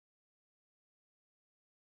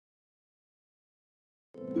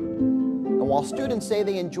And while students say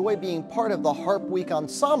they enjoy being part of the Harp Week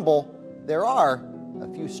Ensemble, there are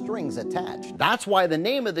a few strings attached. That's why the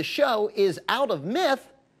name of the show is Out of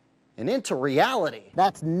Myth and Into Reality.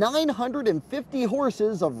 That's 950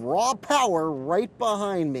 horses of raw power right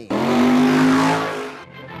behind me.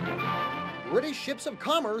 British ships of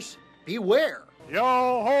commerce, beware.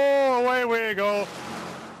 Yo-ho, away we go.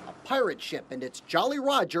 A pirate ship and its Jolly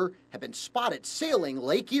Roger have been spotted sailing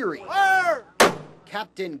Lake Erie. Arr!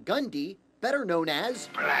 Captain Gundy, better known as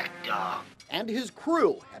Black Dog, and his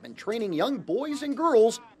crew have been training young boys and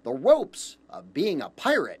girls the ropes of being a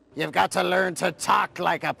pirate. You've got to learn to talk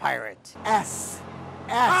like a pirate. S.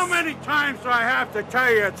 How many times do I have to tell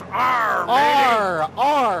you it's R, R,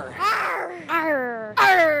 R. Arr, arr,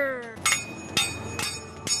 arr.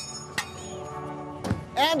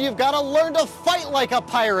 And you've got to learn to fight like a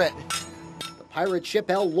pirate. The pirate ship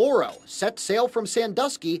El Loro sets sail from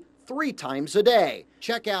Sandusky 3 times a day.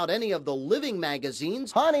 Check out any of the Living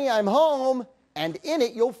magazines. Honey, I'm home. And in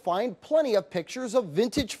it, you'll find plenty of pictures of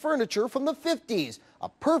vintage furniture from the 50s. A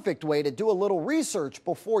perfect way to do a little research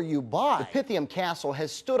before you buy. The Pythium Castle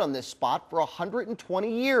has stood on this spot for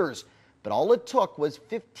 120 years, but all it took was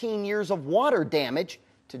 15 years of water damage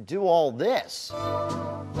to do all this.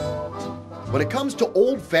 When it comes to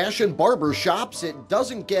old-fashioned barber shops, it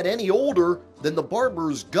doesn't get any older than the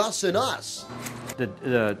barbers Gus and us.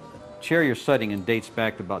 The chair you're sitting in dates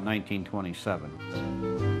back to about 1927.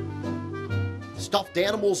 Stuffed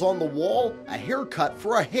animals on the wall, a haircut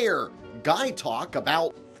for a hair, guy talk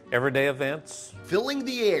about Everyday events. filling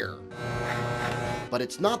the air. But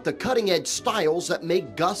it's not the cutting-edge styles that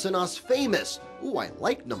make Gus and us famous. Ooh, I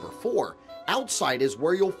like number 4. Outside is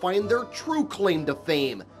where you'll find their true claim to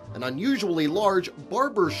fame, an unusually large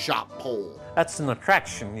barber shop pole. That's an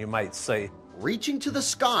attraction, you might say. Reaching to the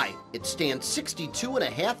sky, it stands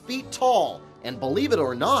 62.5 feet tall, and believe it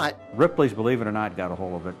or not, Ripley's Believe It or Not got a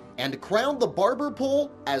hold of it. and crowned the barber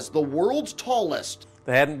pole as the world's tallest.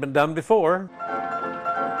 They hadn't been done before.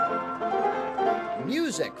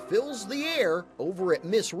 Music fills the air over at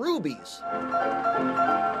Miss Ruby's.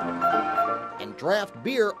 And draft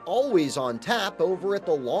beer always on tap over at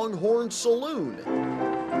the Longhorn Saloon.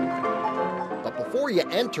 But before you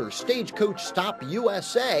enter Stagecoach Stop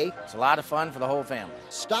USA, It's a lot of fun for the whole family.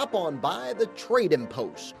 stop on by the Trading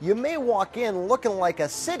Post. You may walk in looking like a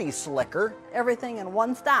city slicker, Everything in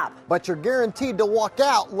one stop. but you're guaranteed to walk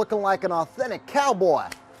out looking like an authentic cowboy.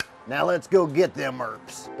 Now let's go get them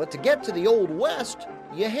herps. But to get to the Old West,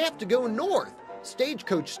 you have to go north.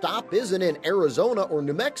 Stagecoach Stop isn't in Arizona or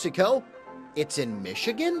New Mexico. It's in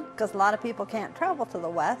Michigan? Because a lot of people can't travel to the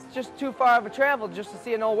west. It's just too far of a travel just to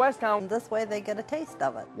see an old West town. And this way they get a taste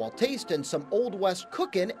of it. While tasting some Old West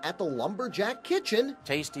cooking at the Lumberjack Kitchen,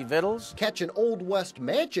 Tasty victuals. catch an Old West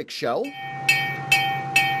magic show,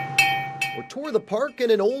 or tour the park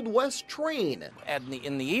in an Old West train.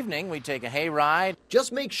 In the evening, we take a hayride.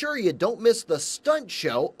 Just make sure you don't miss the stunt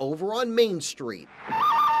show over on Main Street.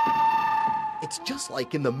 It's just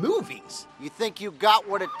like in the movies. You think you got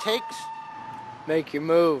what it takes? Make you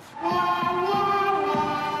move.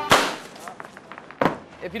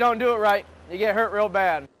 If you don't do it right, you get hurt real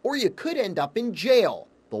bad. Or you could end up in jail.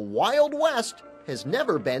 The Wild West has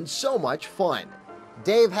never been so much fun.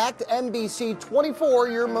 Dave Hecht, NBC 24,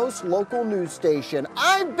 your most local news station.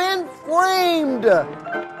 I've been framed!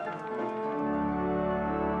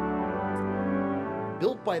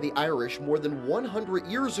 Built by the Irish more than 100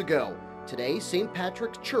 years ago, today St.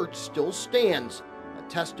 Patrick's Church still stands, a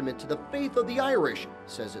testament to the faith of the Irish,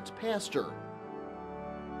 says its pastor.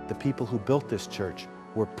 The people who built this church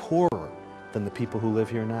were poorer than the people who live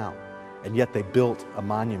here now, and yet they built a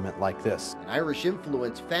monument like this. An Irish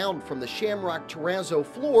influence found from the shamrock terrazzo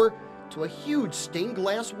floor to a huge stained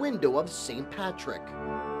glass window of St. Patrick.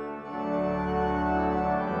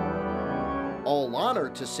 All honor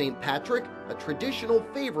to St. Patrick, a traditional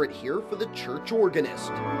favorite here for the church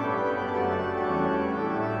organist.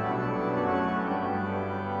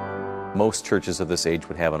 Most churches of this age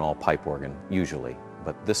would have an all-pipe organ, usually,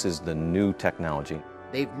 but this is the new technology.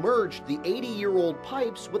 They've merged the 80-year-old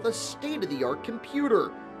pipes with a state-of-the-art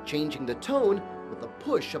computer, changing the tone with the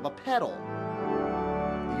push of a pedal.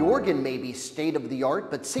 The organ may be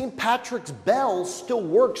state-of-the-art, but St. Patrick's bell still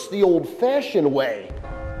works the old-fashioned way.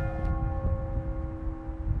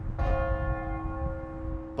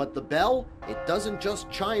 But the bell, it doesn't just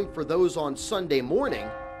chime for those on Sunday morning.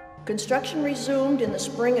 Construction resumed in the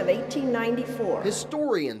spring of 1894.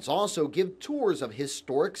 Historians also give tours of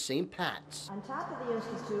historic St. Pat's. On top of the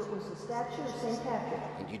Institute was the statue of St. Patrick.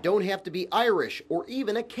 And you don't have to be Irish or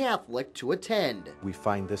even a Catholic to attend. We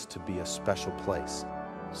find this to be a special place.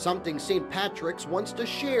 Something St. Patrick's wants to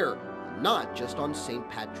share, not just on St.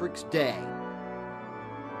 Patrick's Day.